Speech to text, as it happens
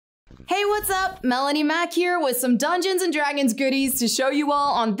Hey, what's up? Melonie Mac here with some Dungeons and Dragons goodies to show you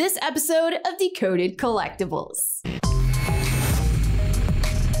all on this episode of Decoded Collectibles.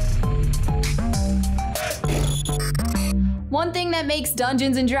 One thing that makes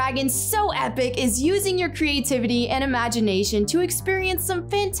Dungeons and Dragons so epic is using your creativity and imagination to experience some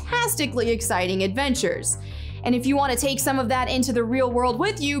fantastically exciting adventures. And if you want to take some of that into the real world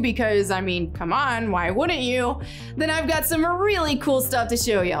with you, because I mean, come on, why wouldn't you? Then I've got some really cool stuff to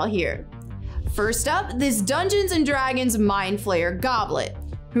show y'all here. First up, this Dungeons and Dragons Mind Flayer goblet.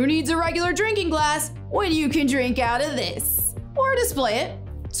 Who needs a regular drinking glass when you can drink out of this? Or display it.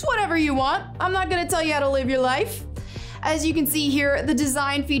 It's whatever you want. I'm not gonna tell you how to live your life. As you can see here, the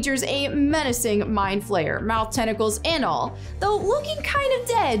design features a menacing Mind Flayer, mouth tentacles and all, though looking kind of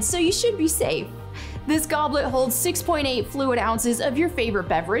dead, so you should be safe. This goblet holds 6.8 fluid ounces of your favorite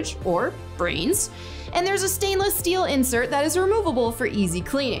beverage, or brains, and there's a stainless steel insert that is removable for easy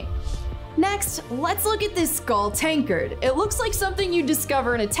cleaning. Next, let's look at this skull tankard. It looks like something you'd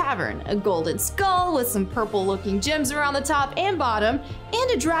discover in a tavern, a golden skull with some purple looking gems around the top and bottom,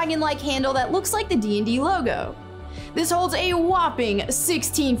 and a dragon-like handle that looks like the D&D logo. This holds a whopping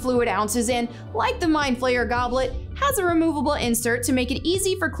 16 fluid ounces and, like the Mind Flayer goblet, has a removable insert to make it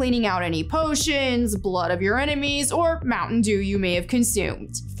easy for cleaning out any potions, blood of your enemies, or Mountain Dew you may have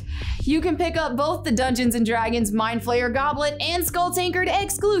consumed. You can pick up both the Dungeons and Dragons Mind Flayer goblet and Skull Tankard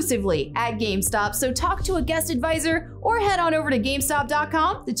exclusively at GameStop, so talk to a guest advisor or head on over to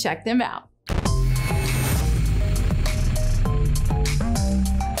GameStop.com to check them out.